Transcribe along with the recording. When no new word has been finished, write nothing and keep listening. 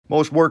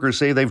Most workers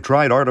say they've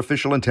tried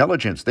artificial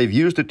intelligence. They've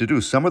used it to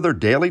do some of their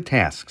daily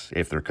tasks.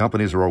 If their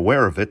companies are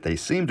aware of it, they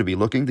seem to be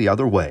looking the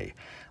other way.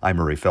 I'm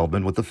Murray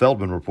Feldman with the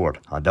Feldman Report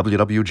on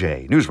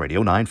WWJ News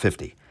Radio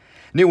 950.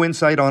 New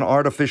insight on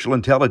artificial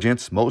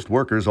intelligence. Most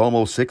workers,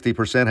 almost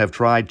 60%, have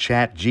tried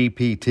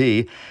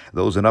ChatGPT.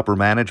 Those in upper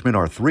management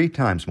are 3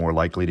 times more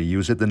likely to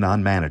use it than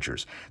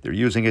non-managers. They're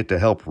using it to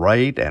help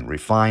write and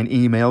refine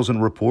emails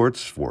and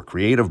reports, for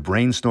creative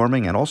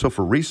brainstorming, and also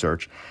for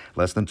research.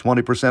 Less than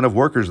 20% of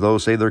workers, though,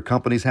 say their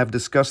companies have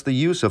discussed the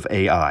use of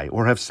AI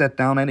or have set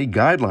down any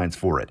guidelines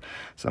for it.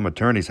 Some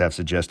attorneys have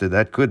suggested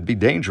that could be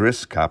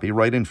dangerous.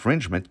 Copyright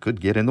infringement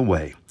could get in the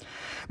way.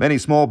 Many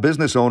small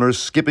business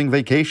owners skipping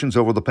vacations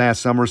over the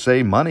past summer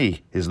say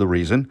money is the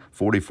reason.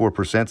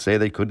 44% say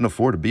they couldn't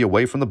afford to be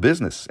away from the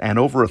business, and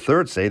over a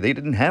third say they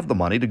didn't have the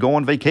money to go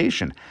on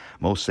vacation.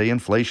 Most say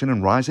inflation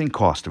and rising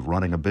cost of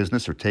running a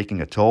business are taking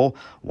a toll.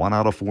 1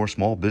 out of 4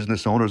 small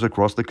business owners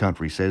across the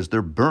country says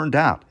they're burned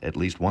out at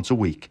least once a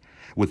week.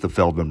 With the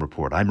Feldman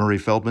Report, I'm Murray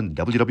Feldman,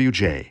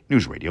 WWJ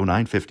News Radio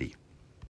 950.